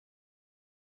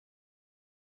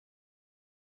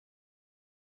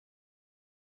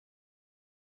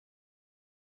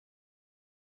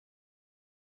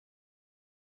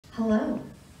Hello,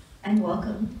 and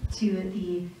welcome to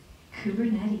the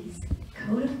Kubernetes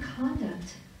Code of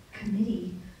Conduct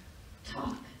Committee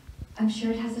talk. I'm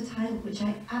sure it has a title, which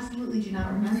I absolutely do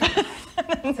not remember.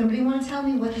 Somebody want to tell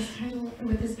me what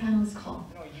this panel is called?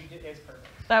 No, you did. It's perfect.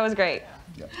 That was great.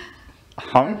 Yeah.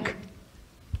 Honk. Okay.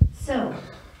 So,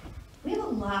 we have a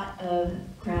lot of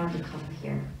ground to cover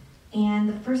here. And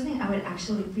the first thing I would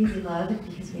actually really love,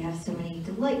 because we have so many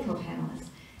delightful panelists,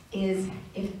 is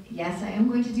if, yes, I am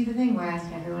going to do the thing where I ask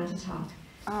everyone to talk.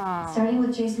 Starting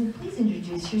with Jason, please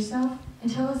introduce yourself and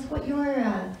tell us what your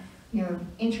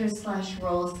interest /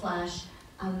 role /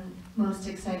 most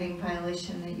exciting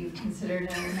violation that you've considered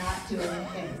and not doing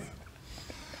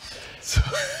is.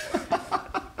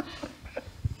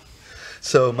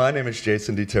 So my name is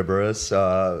Jason DeTiberus.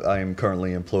 I am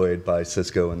currently employed by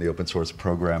Cisco in the open source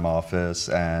program office,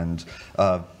 and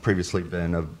previously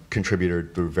been a contributor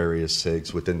through various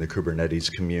SIGs within the Kubernetes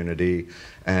community,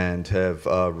 and have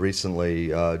recently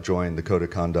joined the Code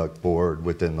of Conduct board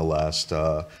within the last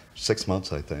 6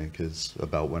 months, I think, is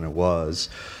about when it was.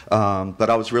 But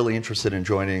I was really interested in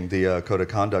joining the Code of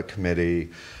Conduct committee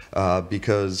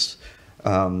because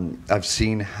I've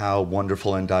seen how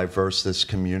wonderful and diverse this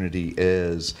community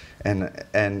is,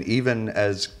 and even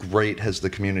as great as the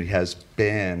community has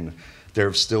been, there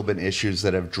have still been issues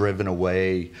that have driven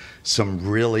away some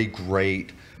really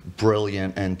great,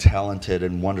 brilliant, and talented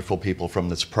and wonderful people from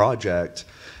this project.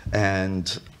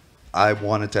 And I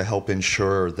wanted to help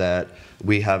ensure that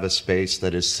we have a space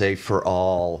that is safe for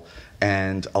all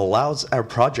and allows our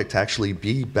project to actually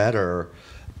be better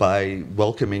by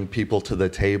welcoming people to the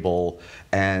table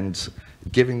and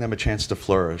giving them a chance to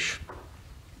flourish.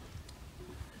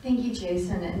 Thank you,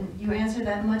 Jason, and you answered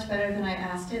that much better than I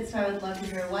asked it, so I would love to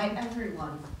hear why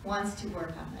everyone wants to work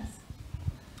on this.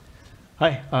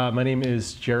 Hi, my name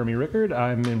is Jeremy Rickard.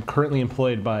 I'm currently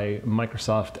employed by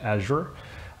Microsoft Azure.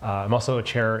 I'm also a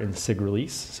chair in SIG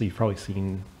release, so you've probably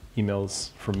seen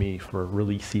emails from me for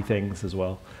releasey things as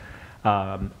well.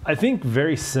 I think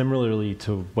very similarly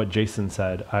to what Jason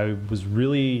said, I was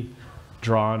really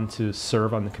drawn to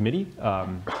serve on the committee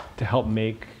to help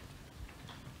make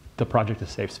the project a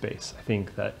safe space. I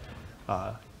think that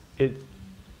it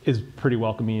is pretty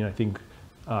welcoming. I think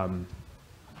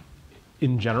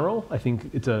in general, I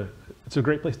think it's a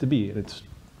great place to be, and it's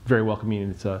very welcoming,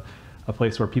 and it's a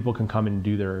place where people can come and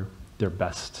do their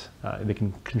best. And they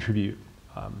can contribute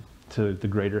to the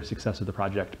greater success of the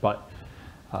project, but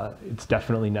it's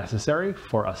definitely necessary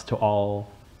for us to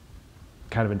all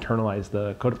kind of internalize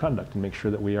the code of conduct and make sure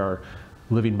that we are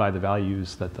living by the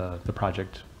values that the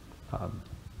project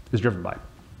is driven by.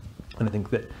 And I think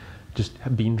that just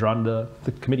being drawn to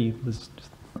the committee was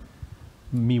just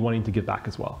me wanting to give back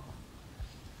as well.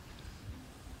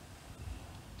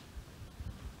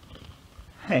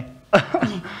 Hey.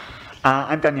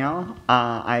 I'm Danielle.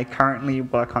 I currently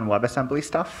work on WebAssembly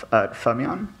stuff at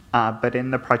Fermyon, but in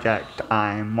the project,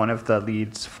 I'm one of the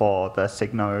leads for the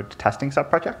SIG-Node testing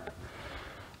subproject,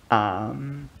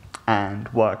 and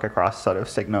work across sort of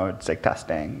SIG-Node, SIG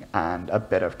testing, and a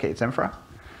bit of K's infra.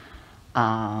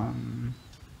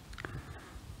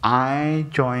 I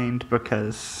joined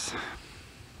because,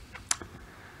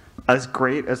 as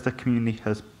great as the community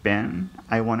has been,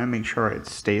 I want to make sure it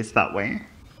stays that way.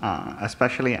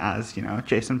 Especially as, you know,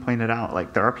 Jason pointed out,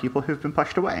 like, there are people who've been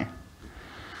pushed away,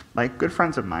 like good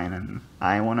friends of mine, and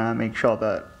I want to make sure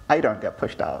that I don't get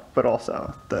pushed out, but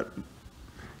also that,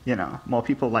 you know, more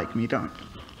people like me don't.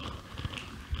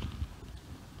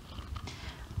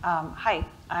 Hi,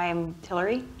 I'm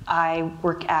Hilliary. I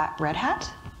work at Red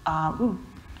Hat. Let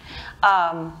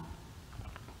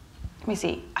me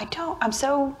see. I'm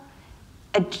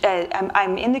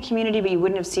in the community, but you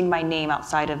wouldn't have seen my name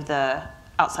outside of the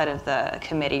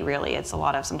committee, really. It's a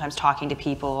lot of sometimes talking to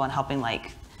people and helping,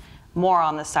 like, more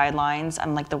on the sidelines.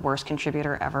 I'm like the worst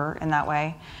contributor ever in that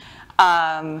way.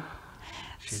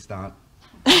 She's not.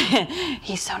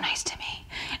 He's so nice to me.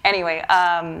 Anyway,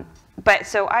 but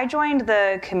so I joined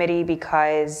the committee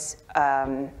because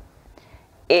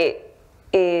it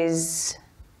is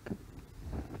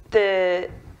the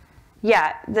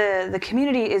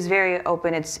community is very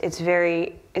open.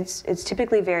 It's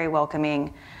typically very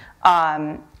welcoming.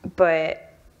 But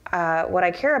what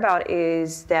I care about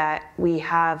is that we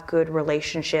have good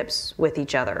relationships with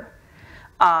each other.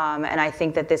 And I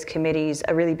think that this committee's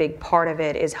a really big part of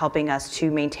it is helping us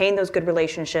to maintain those good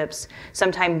relationships,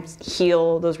 sometimes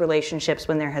heal those relationships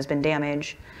when there has been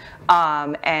damage,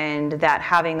 and that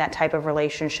having that type of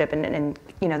relationship and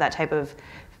you know, that type of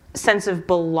sense of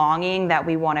belonging that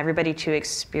we want everybody to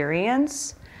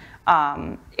experience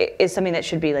is something that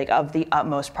should be like of the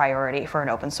utmost priority for an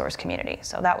open source community.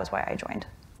 So that was why I joined.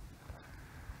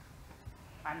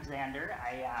 Xander.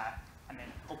 I'm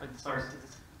an open source.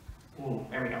 Ooh,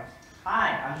 there we go.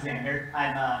 Hi, I'm Xander.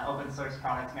 I'm an open source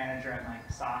product manager at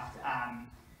Microsoft.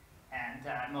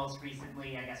 And most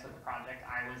recently, I guess with the project,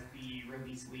 I was the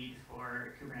release lead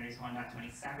for Kubernetes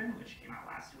 1.27, which came out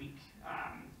last week.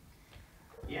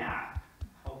 Yeah,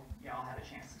 hope y'all had a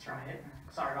chance to try it.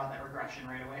 Sorry about that regression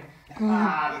right away.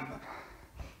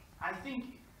 I think,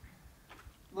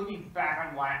 looking back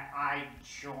on why I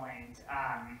joined,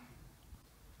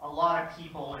 a lot of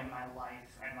people in my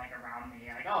life and like around me,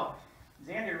 like, oh,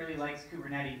 Xander really likes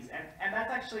Kubernetes, and that's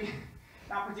actually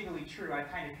not particularly true. I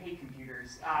kind of hate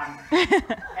computers, and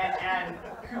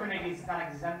Kubernetes is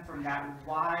not exempt from that.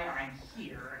 Why I'm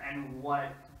here and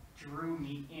what drew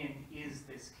me in is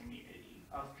this community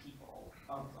of people,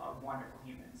 of wonderful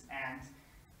humans, and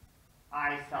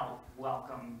I felt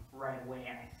welcome right away,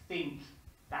 and I think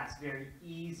that's very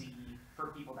easy for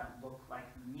people that look like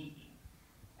me.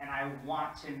 And I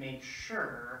want to make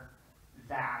sure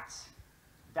that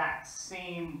that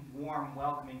same warm,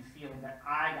 welcoming feeling that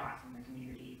I got from the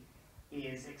community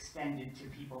is extended to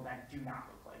people that do not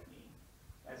look like me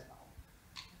as well.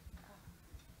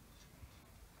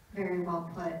 Very well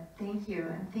put. Thank you,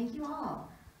 and thank you all.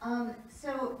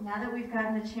 So now that we've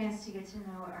gotten a chance to get to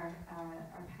know our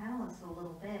panelists a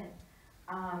little bit,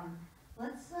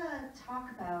 let's talk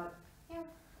about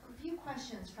a few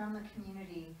questions from the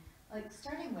community. Like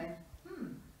starting with,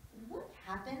 what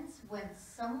happens when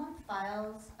someone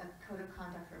files a code of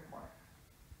conduct report?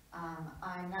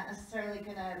 I'm not necessarily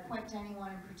going to point to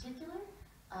anyone in particular,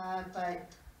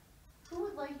 but who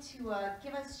would like to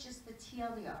give us just the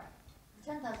TLDR, the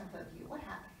 10,000-foot view? What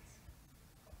happens?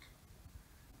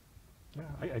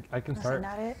 Yeah, I can start.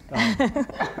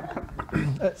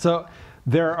 So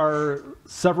there are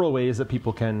several ways that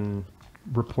people can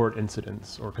report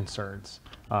incidents or concerns.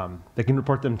 They can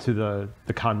report them to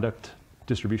the conduct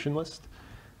distribution list.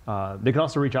 They can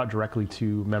also reach out directly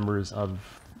to members of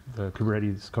the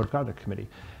Kubernetes Code of Conduct Committee.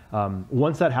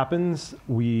 Once that happens,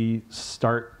 we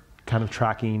start kind of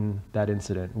tracking that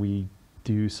incident. We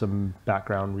do some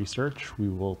background research. We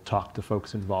will talk to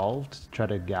folks involved, try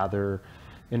to gather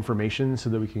information so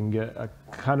that we can get a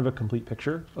kind of a complete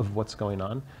picture of what's going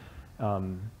on.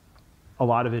 A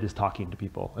lot of it is talking to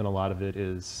people, and a lot of it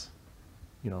is,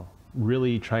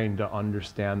 really trying to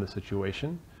understand the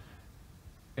situation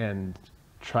and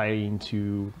trying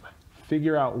to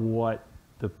figure out what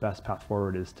the best path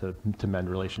forward is to mend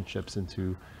relationships and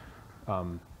to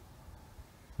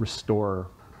restore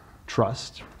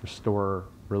trust, restore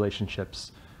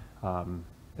relationships,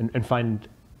 and find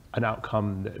an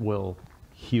outcome that will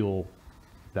heal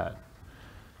that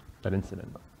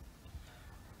incident.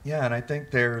 Yeah, and I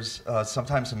think there's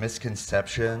sometimes a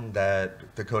misconception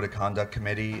that the Code of Conduct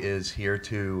Committee is here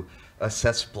to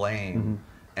assess blame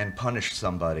and punish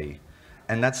somebody.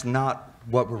 And that's not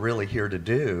what we're really here to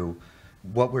do.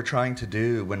 What we're trying to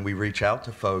do when we reach out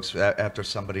to folks after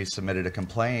somebody submitted a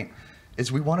complaint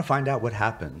is we want to find out what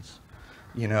happens.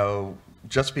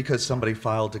 Just because somebody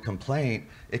filed a complaint,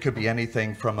 it could be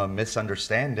anything from a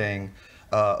misunderstanding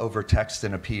over text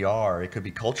in a PR. It could be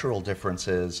cultural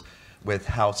differences with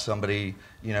how somebody,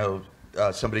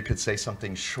 somebody could say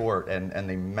something short and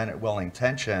they meant it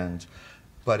well-intentioned,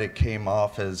 but it came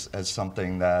off as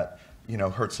something that,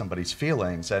 hurt somebody's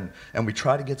feelings. And we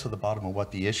try to get to the bottom of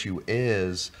what the issue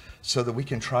is so that we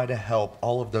can try to help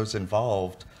all of those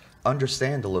involved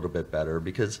understand a little bit better,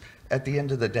 because at the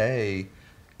end of the day,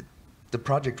 the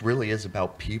project really is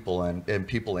about people and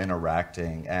people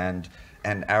interacting, and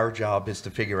our job is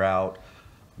to figure out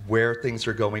where things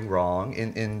are going wrong.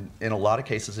 In a lot of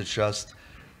cases, it's just,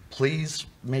 please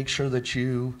make sure that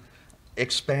you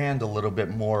expand a little bit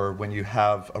more when you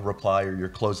have a reply or you're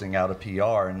closing out a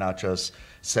PR, and not just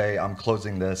say, I'm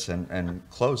closing this and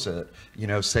close it.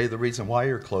 Say the reason why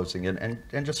you're closing it,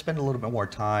 and just spend a little bit more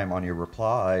time on your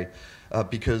reply,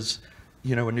 because a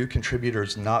new contributor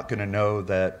is not going to know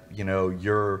that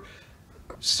you're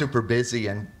super busy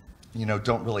and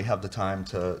don't really have the time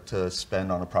to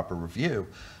spend on a proper review.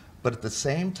 But at the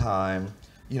same time,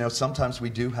 sometimes we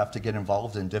do have to get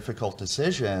involved in difficult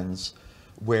decisions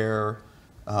where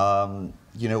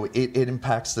it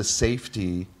impacts the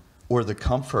safety or the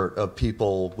comfort of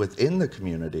people within the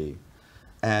community.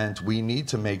 And we need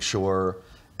to make sure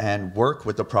and work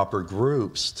with the proper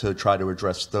groups to try to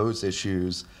address those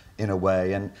issues in a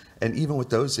way. And even with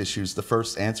those issues, the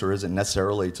first answer isn't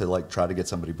necessarily to try to get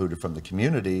somebody booted from the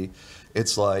community.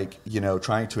 It's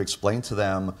trying to explain to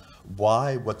them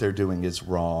why what they're doing is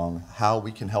wrong, how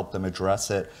we can help them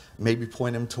address it, maybe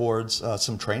point them towards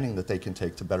some training that they can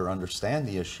take to better understand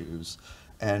the issues,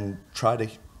 and try to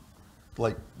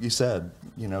like you said,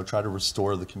 try to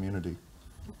restore the community.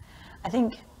 I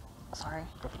think, sorry.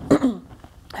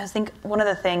 I think one of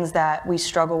the things that we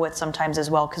struggle with sometimes as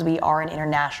well, because we are an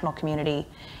international community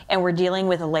and we're dealing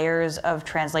with layers of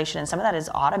translation, and some of that is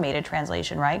automated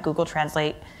translation, right? Google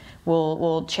Translate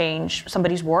will change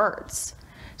somebody's words.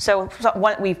 So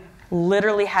what we've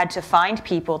literally had to find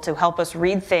people to help us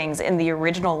read things in the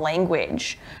original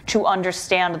language to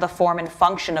understand the form and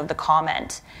function of the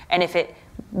comment, and if it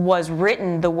was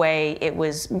written the way it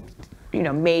was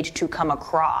made to come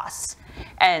across.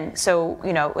 And so,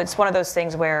 it's one of those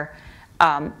things where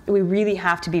we really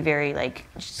have to be very,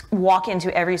 just walk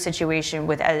into every situation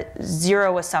with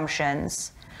zero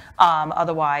assumptions.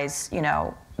 Otherwise,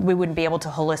 we wouldn't be able to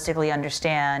holistically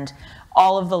understand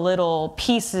all of the little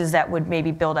pieces that would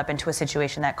maybe build up into a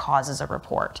situation that causes a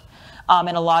report.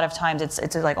 And a lot of times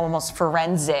it's like almost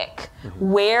forensic. Mm-hmm.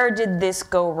 Where did this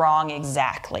go wrong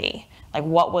exactly? Like,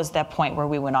 what was that point where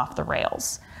we went off the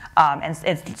rails? And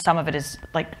some of it is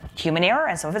like human error,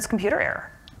 and some of it's computer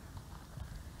error.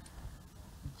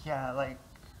 Yeah,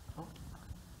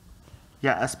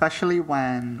 especially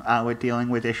when we're dealing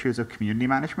with issues of community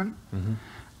management. Mm-hmm.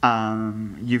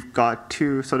 You've got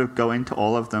to sort of go into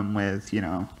all of them with,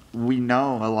 we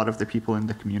know a lot of the people in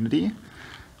the community,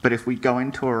 but if we go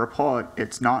into a report,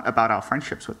 it's not about our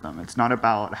friendships with them. It's not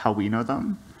about how we know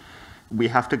them. We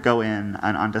have to go in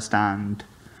and understand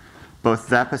both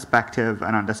their perspective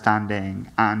and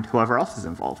understanding and whoever else is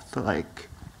involved. Like,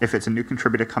 if it's a new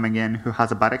contributor coming in who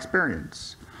has a bad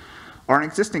experience, or an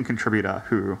existing contributor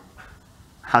who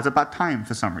has a bad time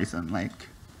for some reason,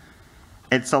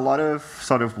 it's a lot of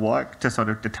sort of work to sort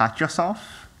of detach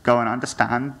yourself, go and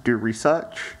understand, do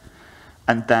research,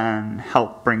 and then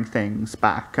help bring things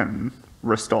back and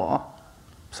restore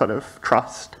sort of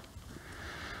trust.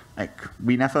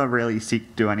 We never really seek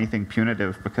to do anything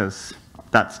punitive because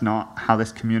that's not how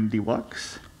this community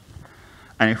works.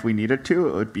 And if we needed to,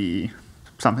 it would be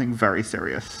something very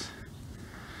serious.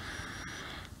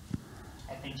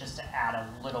 I think just to add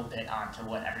a little bit onto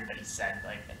what everybody said,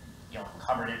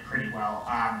 covered it pretty well.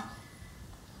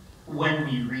 When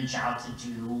we reach out to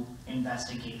do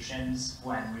investigations,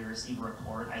 when we receive a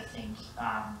report, I think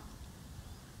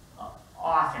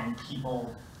often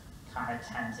people kind of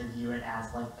tend to view it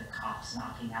as like the cops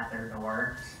knocking at their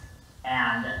door.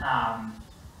 And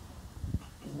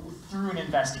through an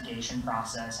investigation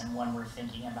process, and when we're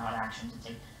thinking about action to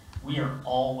take, we are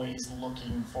always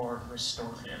looking for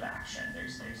restorative action.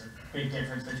 There's a big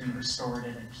difference between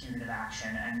restorative and punitive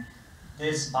action, and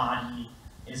this body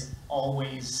is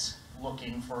always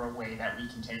looking for a way that we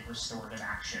can take restorative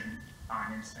action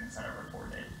on incidents that are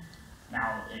reported.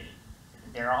 Now,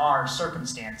 there are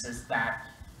circumstances that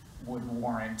would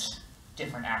warrant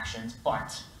different actions,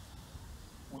 but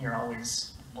we are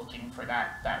always looking for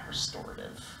that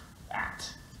restorative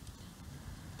act.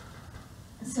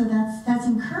 So that's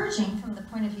encouraging from the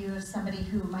point of view of somebody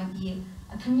who might be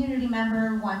a community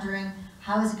member wondering,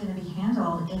 how is it going to be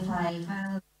handled if I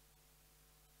finally...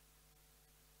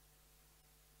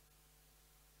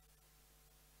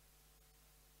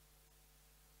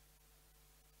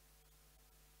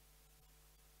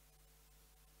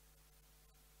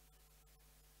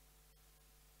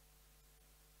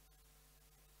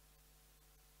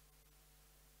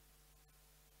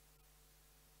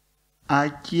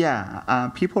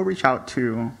 People reach out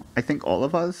to, I think, all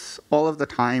of us, all of the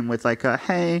time with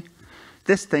hey,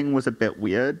 this thing was a bit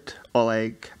weird, or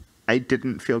I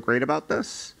didn't feel great about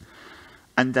this.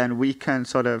 And then we can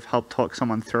sort of help talk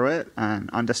someone through it and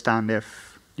understand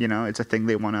if, it's a thing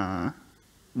they want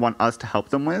us to help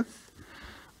them with,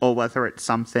 or whether it's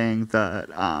something that,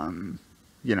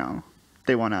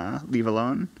 they want to leave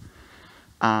alone.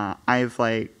 I've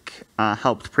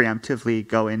helped preemptively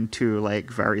go into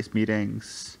various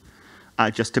meetings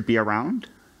just to be around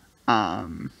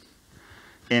when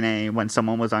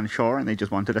someone was unsure and they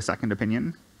just wanted a second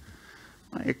opinion.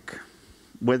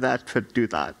 We're there to do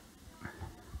that.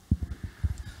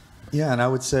 Yeah, and I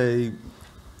would say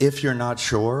if you're not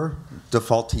sure,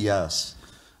 default to yes,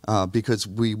 because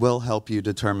we will help you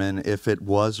determine if it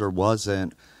was or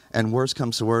wasn't. And worst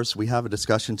comes to worst, we have a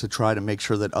discussion to try to make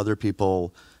sure that other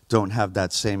people don't have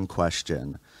that same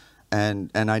question. And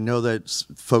I know that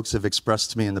folks have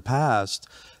expressed to me in the past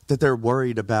that they're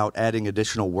worried about adding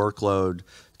additional workload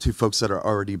to folks that are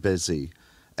already busy.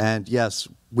 And yes,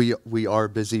 we are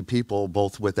busy people,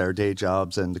 both with our day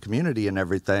jobs and the community and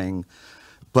everything.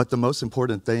 But the most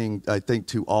important thing, I think,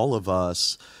 to all of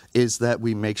us is that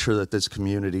we make sure that this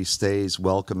community stays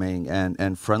welcoming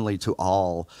and friendly to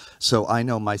all. So I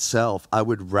know myself, I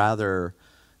would rather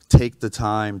take the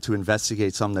time to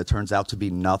investigate something that turns out to be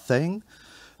nothing,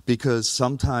 because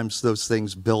sometimes those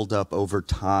things build up over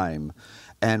time.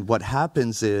 And what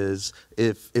happens is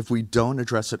if we don't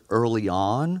address it early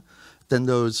on, then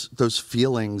those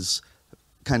feelings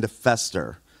kind of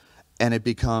fester, and it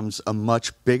becomes a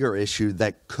much bigger issue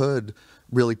that could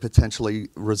really potentially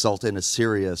result in a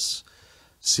serious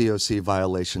COC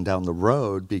violation down the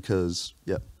road because,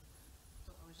 yeah.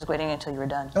 Just waiting until you were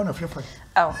done. Oh, no, feel free.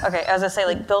 Oh, okay. I was gonna say,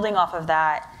 like, building off of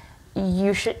that,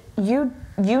 you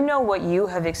know what you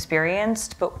have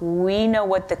experienced, but we know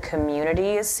what the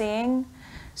community is seeing.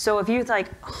 So if you're like,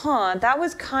 that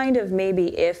was kind of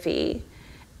maybe iffy,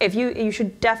 if you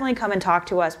should definitely come and talk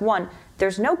to us. One,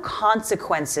 there's no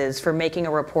consequences for making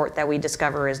a report that we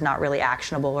discover is not really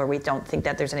actionable or we don't think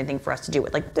that there's anything for us to do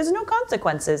with. Like, there's no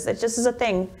consequences. It just is a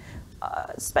thing.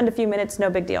 Spend a few minutes, no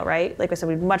big deal, right? Like I said,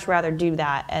 we'd much rather do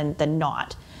that than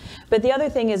not. But the other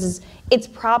thing is it's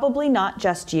probably not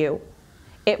just you.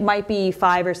 It might be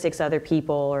 5 or 6 other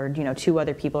people, or 2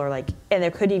 other people, and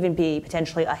there could even be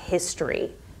potentially a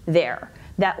history there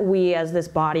that we as this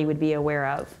body would be aware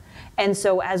of. And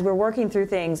so as we're working through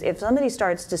things, if somebody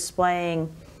starts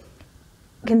displaying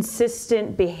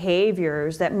consistent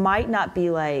behaviors that might not be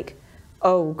like,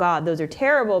 oh God, those are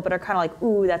terrible, but are kind of like,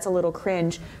 ooh, that's a little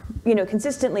cringe,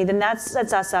 consistently, then that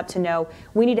sets us up to know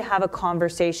we need to have a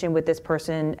conversation with this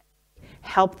person,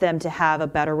 help them to have a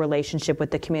better relationship with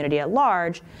the community at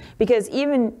large, because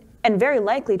even, and very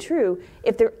likely true,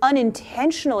 if they're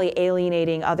unintentionally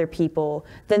alienating other people,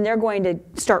 then they're going to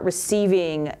start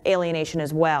receiving alienation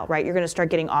as well, right? You're going to start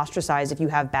getting ostracized if you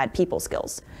have bad people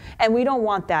skills. And we don't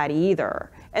want that either.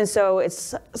 And so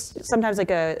it's sometimes like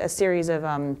a series of,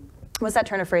 what's that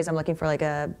turn of phrase I'm looking for?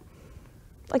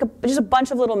 Just a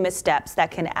bunch of little missteps that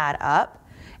can add up.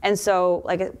 And so,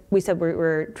 like we said,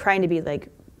 we're trying to be like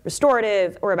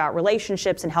restorative or about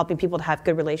relationships and helping people to have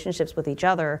good relationships with each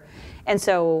other. And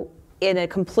so in a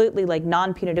completely like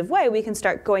non-punitive way, we can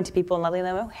start going to people and letting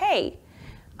them know, hey,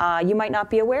 you might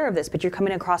not be aware of this, but you're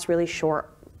coming across really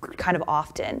short kind of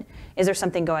often. Is there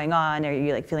something going on? Are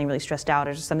you like feeling really stressed out?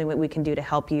 Or is there something that we can do to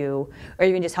help you, or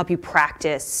even just help you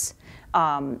practice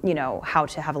how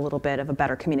to have a little bit of a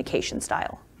better communication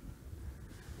style?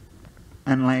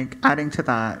 And like adding to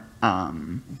that,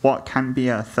 what can be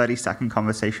a 30-second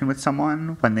conversation with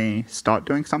someone when they start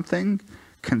doing something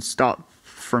can stop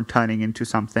from turning into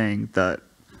something that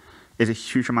is a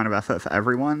huge amount of effort for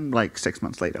everyone, like 6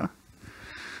 months later.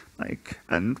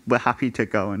 And we're happy to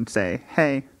go and say,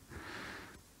 hey,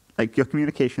 like your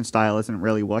communication style isn't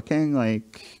really working,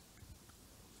 like,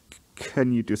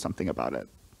 can you do something about it?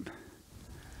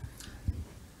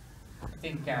 I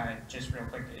think just real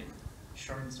quick,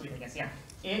 short and sweet, I guess, yeah.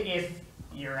 If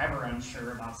you're ever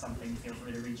unsure about something, feel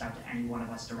free to reach out to any one of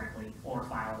us directly or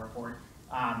file a report.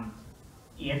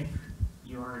 If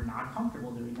you're not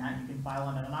comfortable doing that, you can file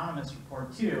an anonymous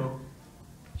report too,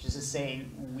 just to say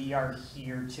we are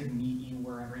here to meet you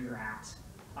wherever you're at,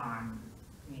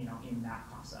 in that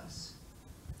process.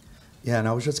 Yeah, and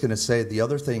I was just going to say the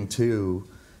other thing too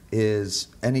is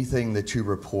anything that you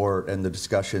report and the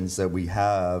discussions that we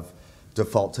have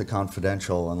default to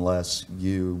confidential unless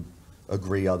you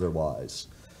agree otherwise.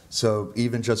 So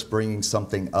even just bringing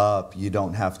something up, you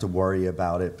don't have to worry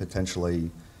about it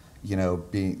potentially,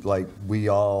 being like, we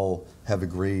all have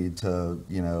agreed to,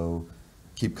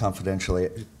 keep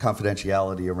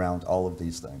confidentiality around all of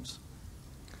these things.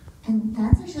 And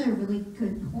that's actually a really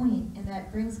good point, and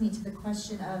that brings me to the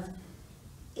question of,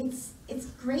 it's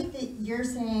great that you're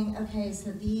saying, okay,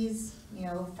 so these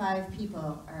 5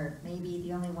 people are maybe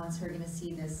the only ones who are going to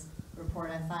see this report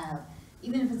I filed.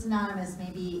 Even if it's anonymous,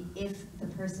 maybe if the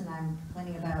person I'm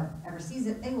complaining about ever sees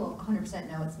it, they will 100%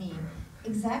 know it's me.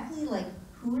 Exactly, like,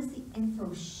 who is the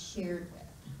info shared with?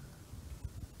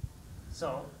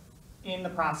 So, in the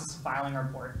process of filing a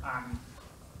report,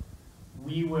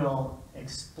 we will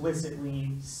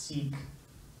explicitly seek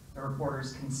the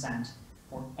reporter's consent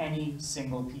for any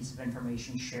single piece of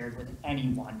information shared with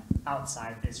anyone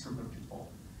outside this group of people.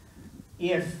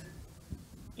 If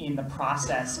in the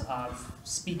process of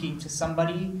speaking to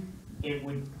somebody, it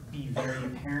would be very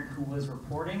apparent who was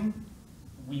reporting,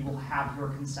 we will have your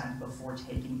consent before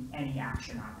taking any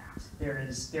action on that. There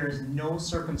is no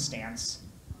circumstance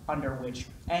under which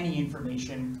any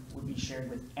information would be shared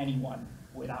with anyone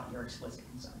without your explicit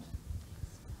consent.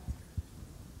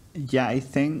 Yeah, I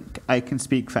think I can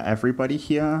speak for everybody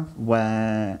here,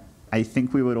 where I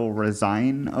think we would all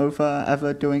resign over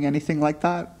ever doing anything like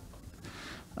that.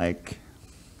 Like,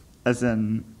 as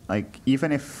in, like,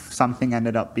 even if something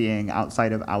ended up being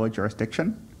outside of our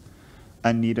jurisdiction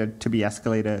and needed to be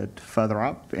escalated further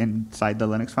up inside the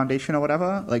Linux Foundation or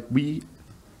whatever, like, we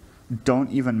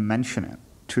don't even mention it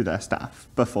to their staff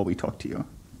before we talk to you.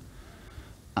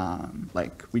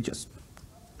 Like, we just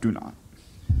do not.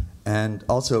 And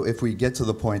also, if we get to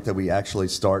the point that we actually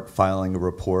start filing a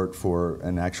report for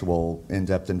an actual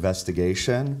in-depth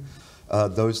investigation,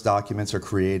 those documents are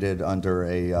created under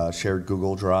a shared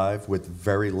Google Drive with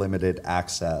very limited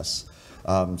access.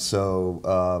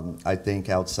 I think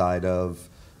outside of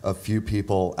a few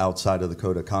people outside of the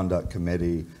Code of Conduct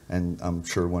Committee, and I'm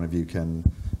sure one of you can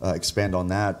expand on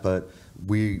that, but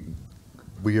we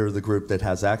are the group that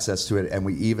has access to it, and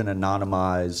we even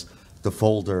anonymize the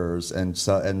folders and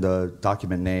the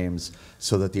document names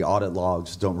so that the audit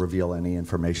logs don't reveal any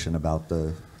information about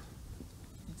the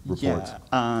reports.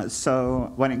 Yeah.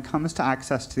 So when it comes to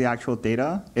access to the actual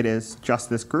data, it is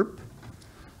just this group.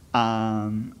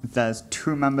 There's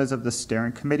 2 members of the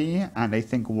steering committee and I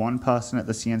think 1 person at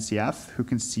the CNCF who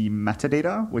can see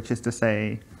metadata, which is to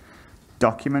say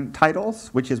document titles,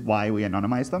 which is why we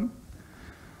anonymize them.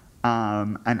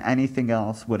 And anything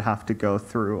else would have to go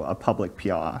through a public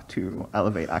PR to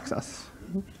elevate access.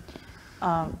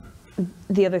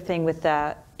 The other thing with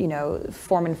that,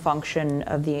 form and function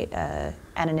of the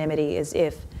anonymity is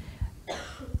if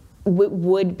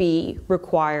would be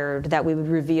required that we would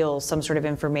reveal some sort of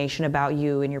information about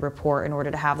you in your report in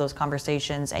order to have those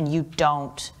conversations, and you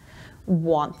don't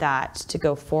want that to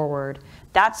go forward,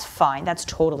 that's fine. That's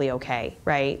totally okay,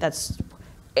 right? That's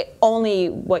only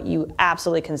what you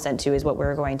absolutely consent to is what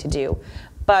we're going to do.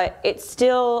 But it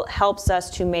still helps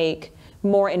us to make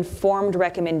more informed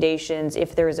recommendations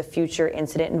if there is a future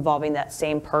incident involving that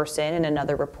same person in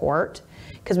another report.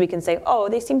 Because we can say, oh,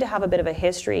 they seem to have a bit of a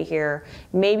history here.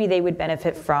 Maybe they would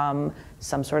benefit from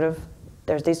some sort of,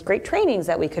 there's these great trainings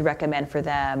that we could recommend for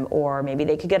them, or maybe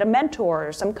they could get a mentor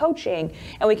or some coaching,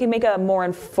 and we can make a more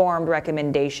informed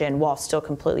recommendation while still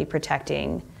completely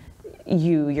protecting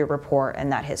you, your report,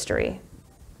 and that history.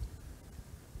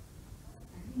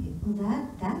 Well,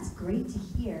 that's great to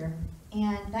hear,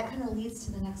 and that kind of leads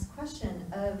to the next question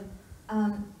of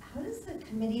how does the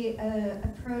committee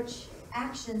approach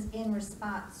actions in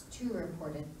response to a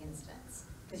reported instance?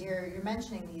 Because you're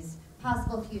mentioning these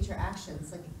possible future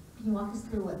actions. Like, can you walk us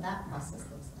through what that process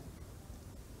looks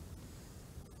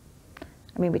like?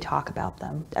 I mean, we talk about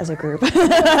them as a group,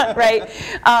 right?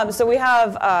 So we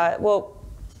have,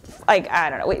 like, I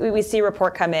don't know, we see a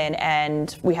report come in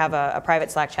and we have a private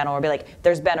Slack channel where we'll be like,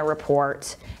 there's been a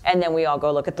report, and then we all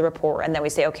go look at the report, and then we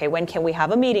say, okay, when can we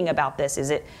have a meeting about this?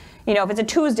 Is it, if it's a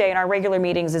Tuesday and our regular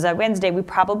meetings is a Wednesday, we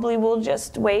probably will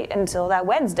just wait until that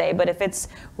Wednesday. But if it's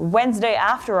Wednesday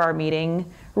after our meeting,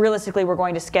 realistically, we're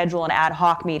going to schedule an ad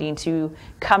hoc meeting to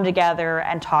come together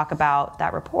and talk about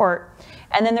that report.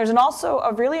 And then there's also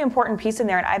a really important piece in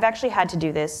there, and I've actually had to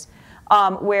do this,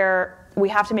 where we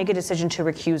have to make a decision to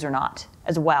recuse or not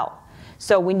as well.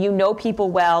 So when you know people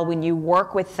well, when you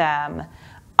work with them,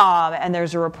 and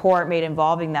there's a report made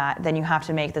involving that, then you have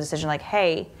to make the decision like,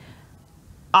 hey,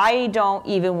 I don't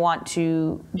even want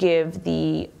to give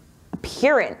the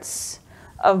appearance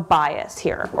of bias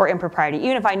here or impropriety,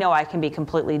 even if I know I can be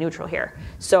completely neutral here.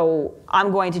 So I'm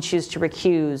going to choose to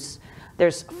recuse.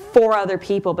 There's 4 other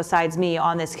people besides me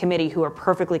on this committee who are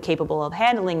perfectly capable of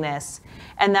handling this.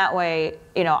 And that way,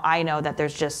 I know that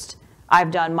there's just,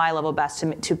 I've done my level best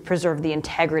to preserve the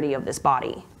integrity of this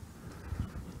body.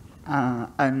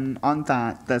 And on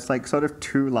that, there's like sort of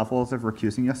 2 levels of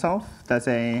recusing yourself. There's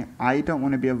I don't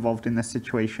want to be involved in this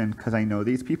situation because I know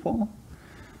these people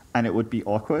and it would be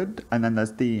awkward. And then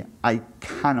there's I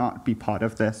cannot be part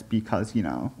of this because,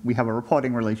 we have a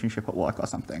reporting relationship at work or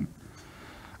something.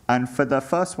 And for the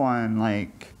first one,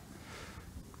 like,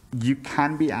 you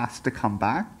can be asked to come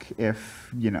back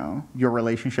if, your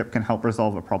relationship can help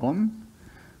resolve a problem.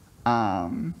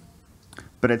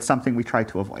 But it's something we try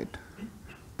to avoid.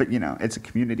 But, it's a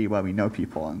community where we know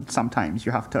people, and sometimes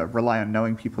you have to rely on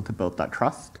knowing people to build that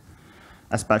trust,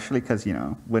 especially because,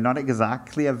 we're not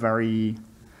exactly a very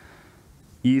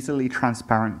easily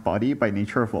transparent body by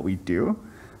nature of what we do,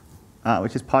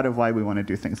 which is part of why we want to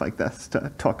do things like this,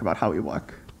 to talk about how we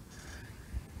work.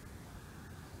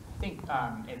 I think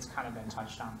it's kind of been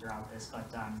touched on throughout this,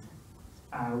 but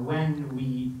when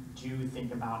we do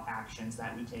think about actions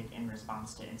that we take in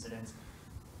response to incidents,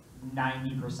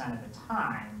 90% of the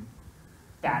time,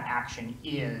 that action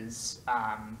is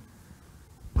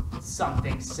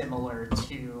something similar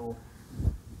to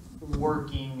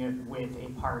working with a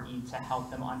party to help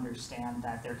them understand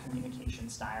that their communication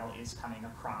style is coming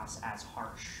across as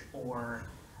harsh, or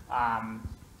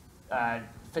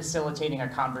facilitating a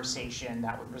conversation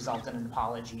that would result in an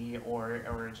apology,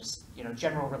 or just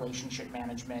general relationship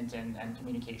management and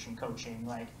communication coaching,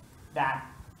 like that.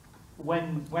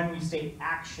 When we state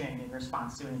action in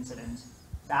response to an incident,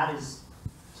 that is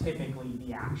typically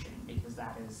the action, because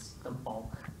that is the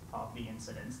bulk of the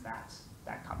incidents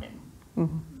that come in.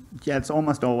 Mm-hmm. Yeah, it's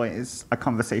almost always a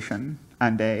conversation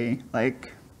and a,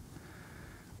 like,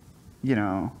 you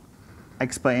know,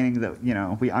 explaining that, you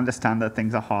know, we understand that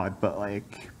things are hard, but,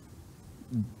 like,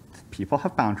 people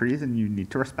have boundaries and you need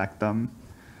to respect them.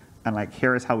 And, like,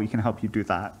 here is how we can help you do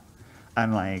that.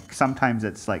 And, like, sometimes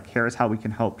it's like, here is how we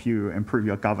can help you improve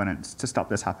your governance to stop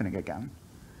this happening again.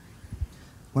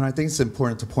 Well, I think it's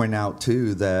important to point out,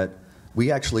 too, that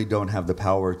we actually don't have the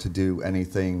power to do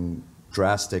anything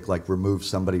drastic, like remove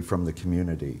somebody from the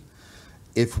community.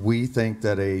 If we think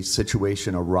that a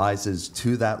situation arises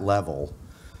to that level,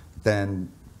 then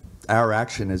our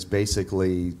action is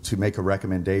basically to make a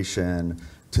recommendation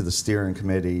to the steering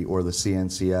committee or the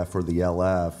CNCF or the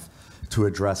LF to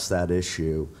address that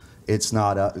issue. It's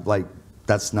not like,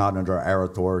 that's not under our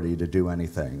authority to do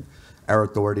anything. Our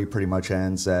authority pretty much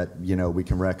ends at, you know, we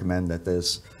can recommend that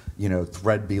this, you know,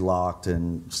 thread be locked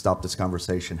and stop this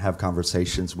conversation, have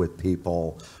conversations with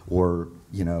people, or,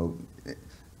 you know,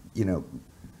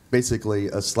 basically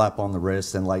a slap on the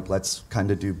wrist and, like, let's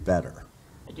kind of do better.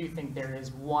 I do think there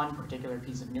is one particular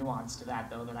piece of nuance to that,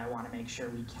 though, that I want to make sure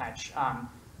we catch.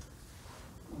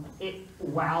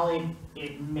 While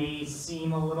it may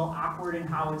seem a little awkward in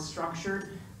how it's structured,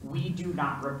 we do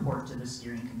not report to the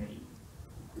steering committee.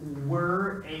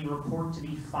 Were a report to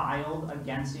be filed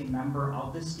against a member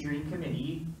of the steering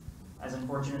committee, as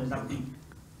unfortunate as that would be,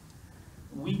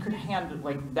 we could handle,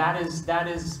 like, that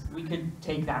is, we could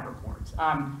take that report.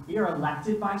 We are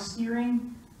elected by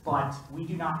steering, but we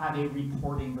do not have a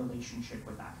reporting relationship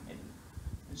with that committee.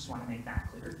 I just want to make that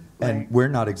clear. And we're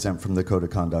not exempt from the code of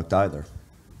conduct either.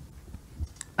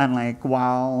 And, like,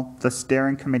 while the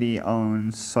steering committee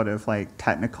owns sort of, like,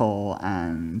 technical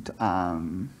and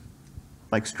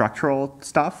like structural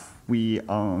stuff, we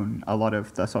own a lot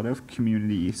of the sort of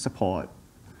community support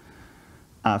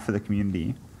for the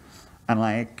community. And,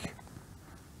 like,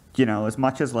 you know, as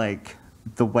much as, like,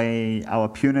 the way our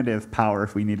punitive power,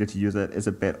 if we needed to use it, is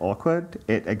a bit awkward,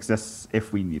 it exists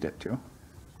if we need it to.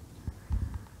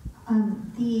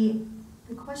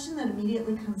 The question that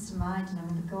immediately comes to mind, and I'm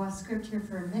going to go off script here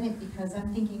for a minute because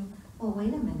I'm thinking, well,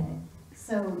 wait a minute.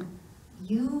 So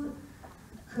you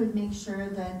could make sure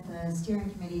that the steering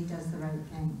committee does the right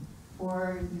thing,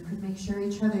 or you could make sure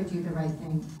each other do the right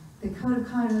thing. The code of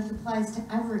conduct applies to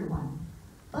everyone.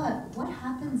 But what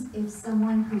happens if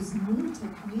someone who's new to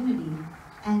community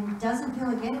and doesn't feel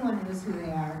like anyone knows who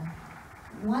they are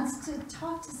wants to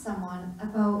talk to someone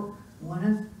about one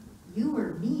of you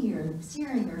or me or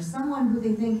steering or someone who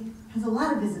they think has a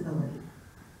lot of visibility?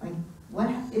 Like, what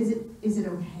is it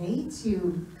okay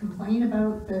to complain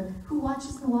about who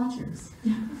watches the watchers?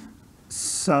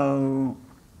 So,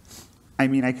 I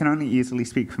mean, I can only easily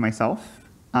speak for myself.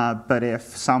 But if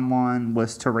someone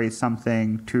was to raise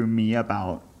something to me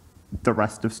about the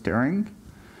rest of steering,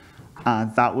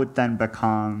 that would then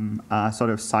become a sort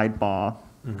of sidebar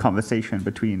conversation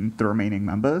between the remaining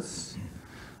members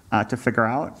to figure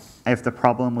out. If the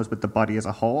problem was with the body as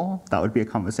a whole, that would be a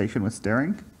conversation with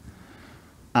steering.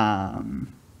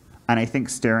 And I think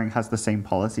steering has the same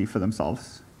policy for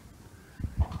themselves.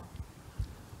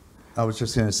 I was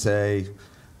just going to say,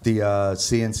 the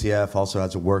CNCF also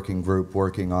has a working group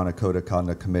working on a code of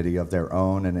conduct committee of their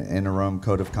own and an interim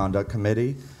code of conduct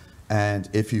committee. And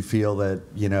if you feel that,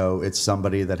 you know, it's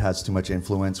somebody that has too much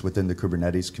influence within the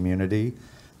Kubernetes community,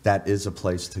 that is a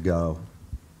place to go.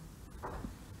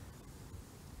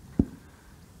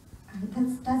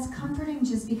 That's comforting,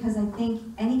 just because I think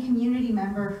any community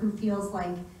member who feels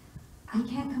like, I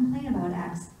can't complain about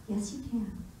X, yes you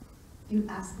can. You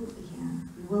absolutely can.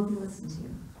 You will be listened to.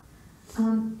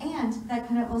 And that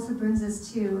kind of also brings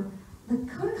us to the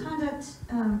code of conduct,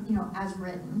 you know, as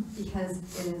written, because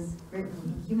it is written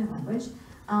in human language,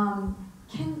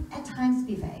 can at times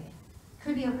be vague.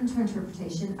 Could be open to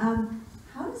interpretation.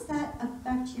 How does that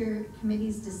affect your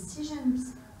committee's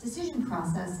decision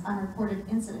process on reported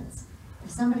incidents? If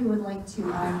somebody would like to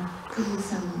give you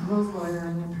some rules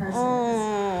lawyering in person.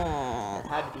 It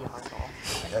had to be a hard call.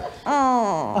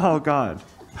 Oh, God.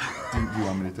 Do you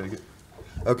want me to take it?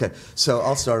 Okay, so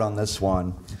I'll start on this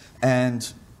one.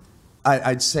 And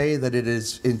I'd say that it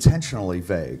is intentionally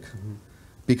vague,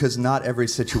 because not every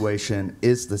situation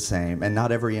is the same and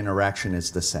not every interaction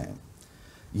is the same.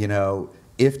 You know,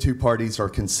 if two parties are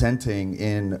consenting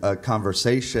in a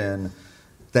conversation,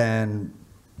 then,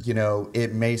 you know,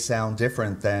 it may sound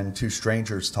different than two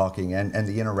strangers talking, and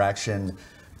the interaction,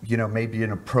 you know, may be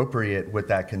inappropriate with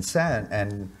that consent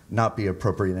and not be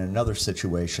appropriate in another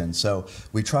situation. So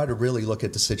we try to really look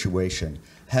at the situation.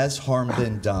 Has harm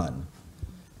been done?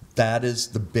 that is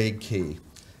the big key.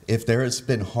 If there has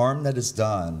been harm that is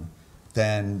done,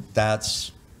 then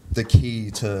that's the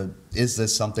key to, is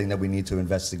this something that we need to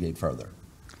investigate further?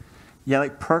 Yeah,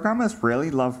 like programmers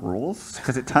really love rules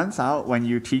because it turns out when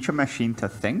you teach a machine to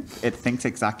think, it thinks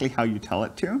exactly how you tell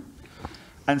it to.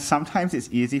 And sometimes it's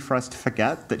easy for us to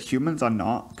forget that humans are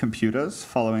not computers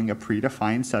following a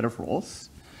predefined set of rules.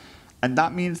 And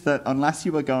that means that unless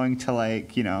you were going to,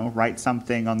 like, you know, write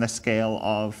something on the scale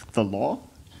of the law,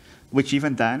 which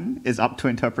even then is up to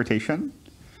interpretation,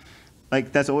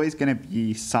 like, there's always going to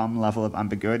be some level of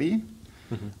ambiguity.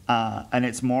 And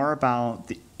it's more about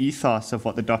the ethos of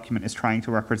what the document is trying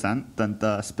to represent than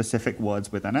the specific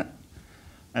words within it.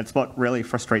 That's what really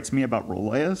frustrates me about rule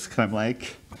lawyers, because I'm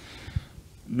like,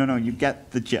 no, you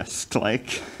get the gist.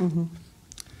 Like,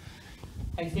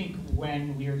 I think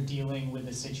when we're dealing with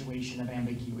a situation of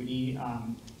ambiguity,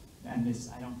 and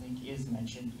this I don't think is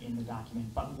mentioned in the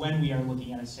document, but when we are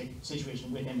looking at a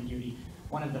situation with ambiguity,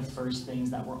 one of the first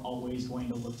things that we're always going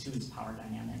to look to is power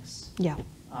dynamics. Yeah.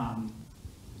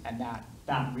 And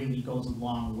that really goes a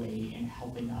long way in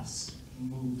helping us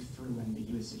move through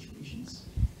ambiguous situations.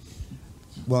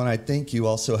 Well, and I think you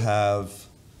also have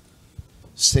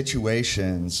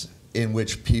situations in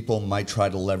which people might try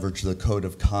to leverage the code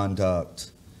of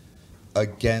conduct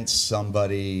against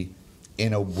somebody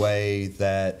in a way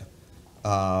that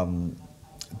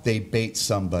they bait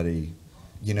somebody.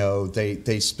 You know,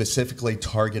 they specifically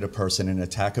target a person and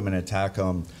attack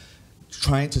them,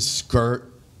 trying to skirt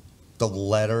the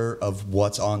letter of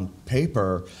what's on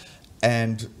paper,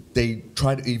 and they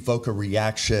try to evoke a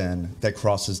reaction that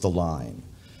crosses the line.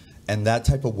 And that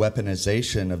type of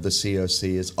weaponization of the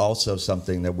COC is also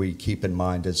something that we keep in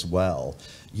mind as well.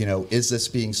 You know, is this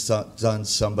being done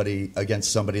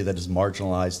against somebody that is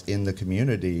marginalized in the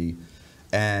community?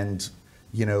 And,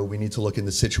 you know, we need to look in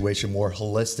the situation more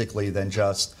holistically than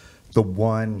just the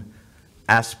one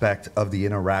aspect of the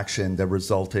interaction that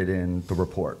resulted in the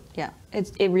report. Yeah,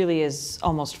 it really is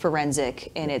almost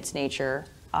forensic in its nature.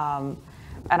 And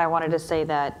I wanted to say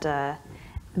that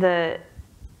the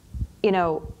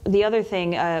other thing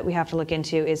we have to look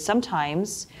into is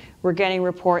sometimes we're getting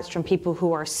reports from people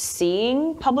who are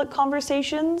seeing public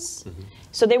conversations.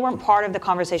 So they weren't part of the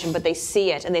conversation, but they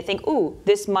see it and they think, ooh,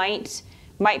 this might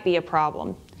be a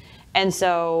problem. And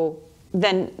so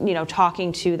then, you know,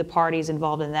 talking to the parties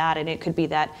involved in that, and it could be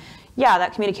that, yeah,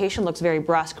 that communication looks very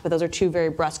brusque, but those are two very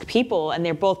brusque people, and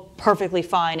they're both perfectly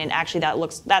fine, and actually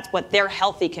that's what their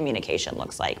healthy communication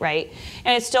looks like, right?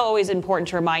 And it's still always important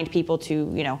to remind people to,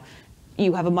 you know,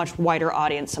 you have a much wider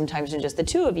audience sometimes than just the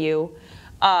two of you,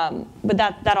 but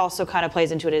that also kind of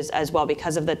plays into it as well,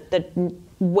 because of the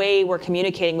way we're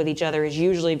communicating with each other is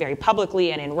usually very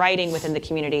publicly and in writing within the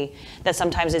community, that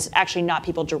sometimes it's actually not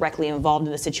people directly involved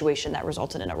in the situation that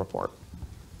resulted in a report.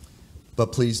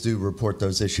 But please do report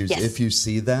those issues. Yes. If you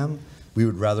see them, we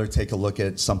would rather take a look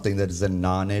at something that is a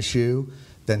non-issue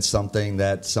than something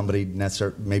that somebody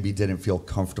maybe didn't feel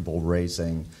comfortable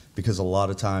raising, because a lot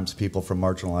of times people from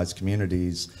marginalized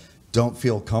communities don't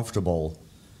feel comfortable,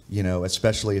 you know,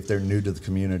 especially if they're new to the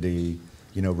community,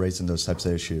 you know, raising those types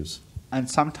of issues. And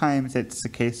sometimes it's a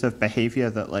case of behavior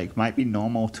that, like, might be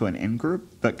normal to an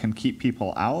in-group but can keep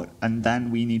people out, and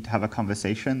then we need to have a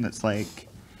conversation that's like,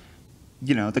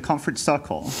 you know, the conference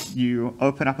circle. You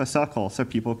open up a circle so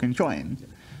people can join.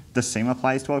 The same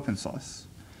applies to open source.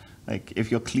 Like, if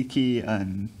you're cliquey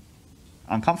and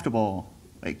uncomfortable,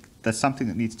 like, there's something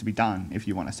that needs to be done if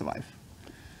you want to survive.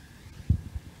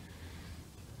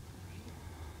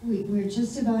 We're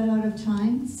just about out of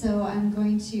time, so I'm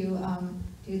going to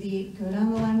go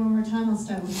down the line one more time. I'll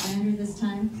start with Xander this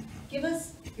time. Give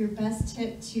us your best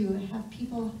tip to help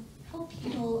people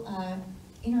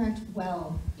interact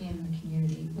well in the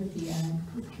community with the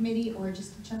committee or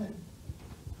just each other.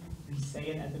 We say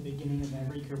it at the beginning of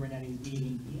every Kubernetes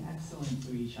meeting: be excellent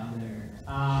to each other,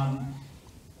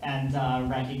 and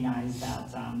recognize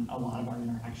that a lot of our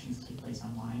interactions take place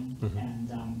online, and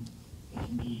it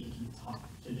can be tough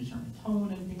to determine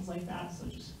tone and things like that. So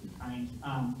just be kind.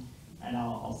 And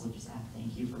I'll also just add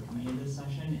thank you for coming to this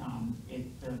session.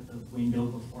 The window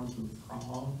before booth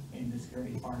crawl in this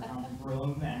great bar conference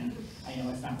room, and I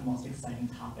know it's not the most exciting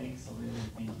topic, so really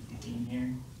thank you for being here.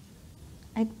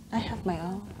 I have my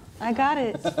own. I got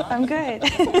it. I'm good.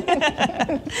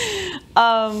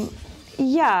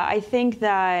 Yeah, I think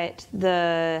that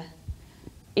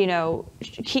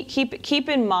keep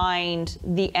in mind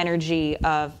the energy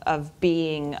of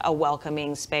being a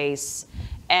welcoming space,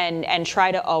 and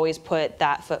try to always put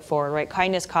that foot forward, right?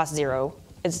 Kindness costs zero.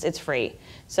 It's free.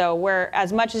 So we're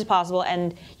as much as possible,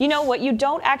 and you know what? You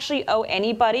don't actually owe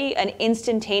anybody an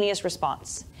instantaneous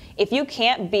response. If you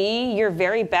can't be your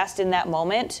very best in that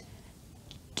moment,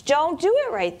 don't do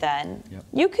it right then. Yep.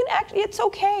 You can act, it's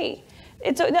okay.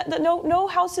 No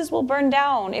houses will burn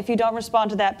down if you don't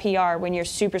respond to that PR when you're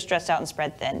super stressed out and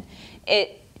spread thin.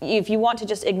 If you want to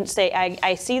just say,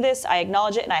 I see this, I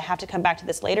acknowledge it, and I have to come back to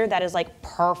this later, that is like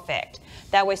perfect.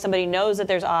 That way somebody knows that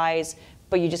there's eyes,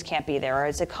 but you just can't be there, or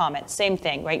it's a comment. Same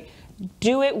thing, right?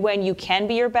 Do it when you can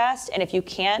be your best, and if you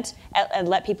can't, and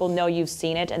let people know you've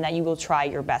seen it and that you will try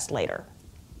your best later.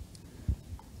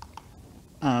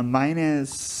 Mine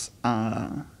is,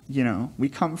 we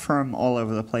come from all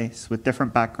over the place with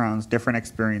different backgrounds, different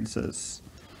experiences.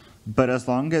 But as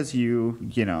long as you,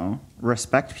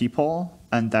 respect people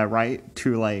and their right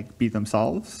to, like, be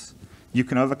themselves, you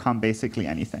can overcome basically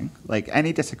anything. Like,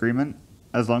 any disagreement,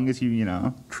 as long as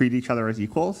you, treat each other as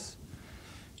equals,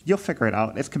 you'll figure it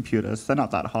out. It's computers. They're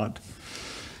not that hard.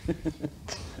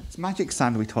 It's magic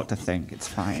sand we taught to think. It's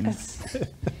fine.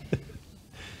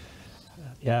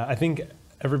 Yeah, I think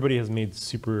everybody has made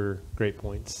super great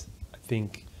points. I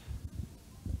think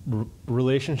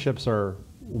relationships are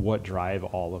what drive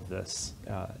all of this.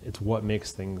 It's what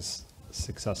makes things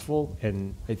successful,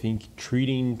 and I think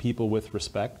treating people with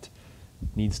respect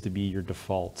needs to be your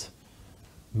default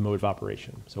mode of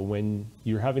operation. So when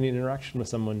you're having an interaction with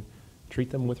someone, treat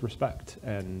them with respect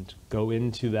and go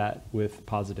into that with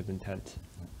positive intent,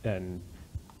 and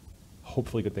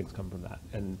hopefully good things come from that.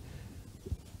 And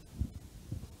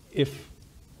if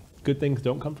good things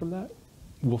don't come from that,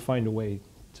 we'll find a way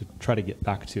to try to get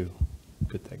back to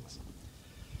good things.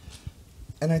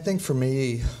 And I think for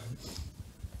me,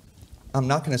 I'm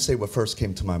not going to say what first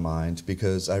came to my mind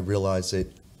because I realize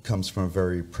it comes from a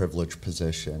very privileged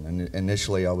position. And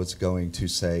initially I was going to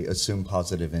say assume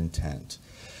positive intent.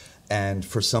 And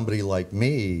for somebody like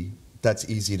me, that's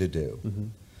easy to do. Mm-hmm.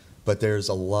 But there's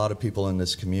a lot of people in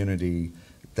this community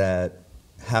that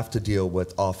have to deal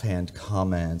with offhand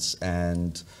comments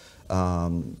and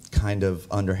kind of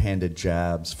underhanded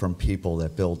jabs from people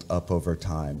that build up over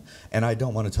time. And I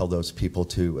don't want to tell those people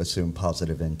to assume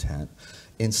positive intent.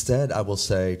 Instead, I will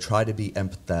say, try to be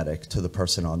empathetic to the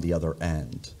person on the other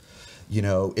end.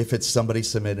 If it's somebody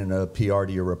submitting a PR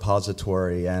to your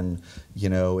repository and,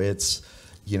 it's,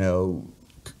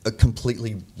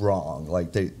 completely wrong,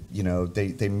 like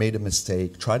they made a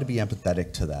mistake, try to be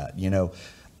empathetic to that.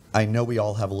 I know we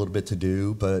all have a little bit to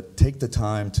do, but take the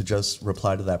time to just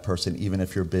reply to that person, even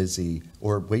if you're busy,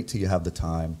 or wait till you have the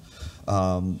time.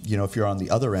 If you're on the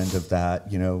other end of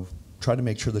that, try to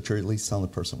make sure that you're at least telling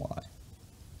the person why.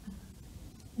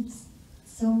 It's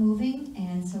so moving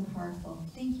and so powerful.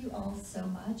 Thank you all so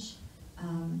much,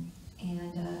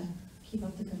 and keep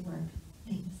up the good work.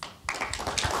 Thanks.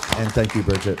 And thank you,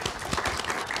 Bridget.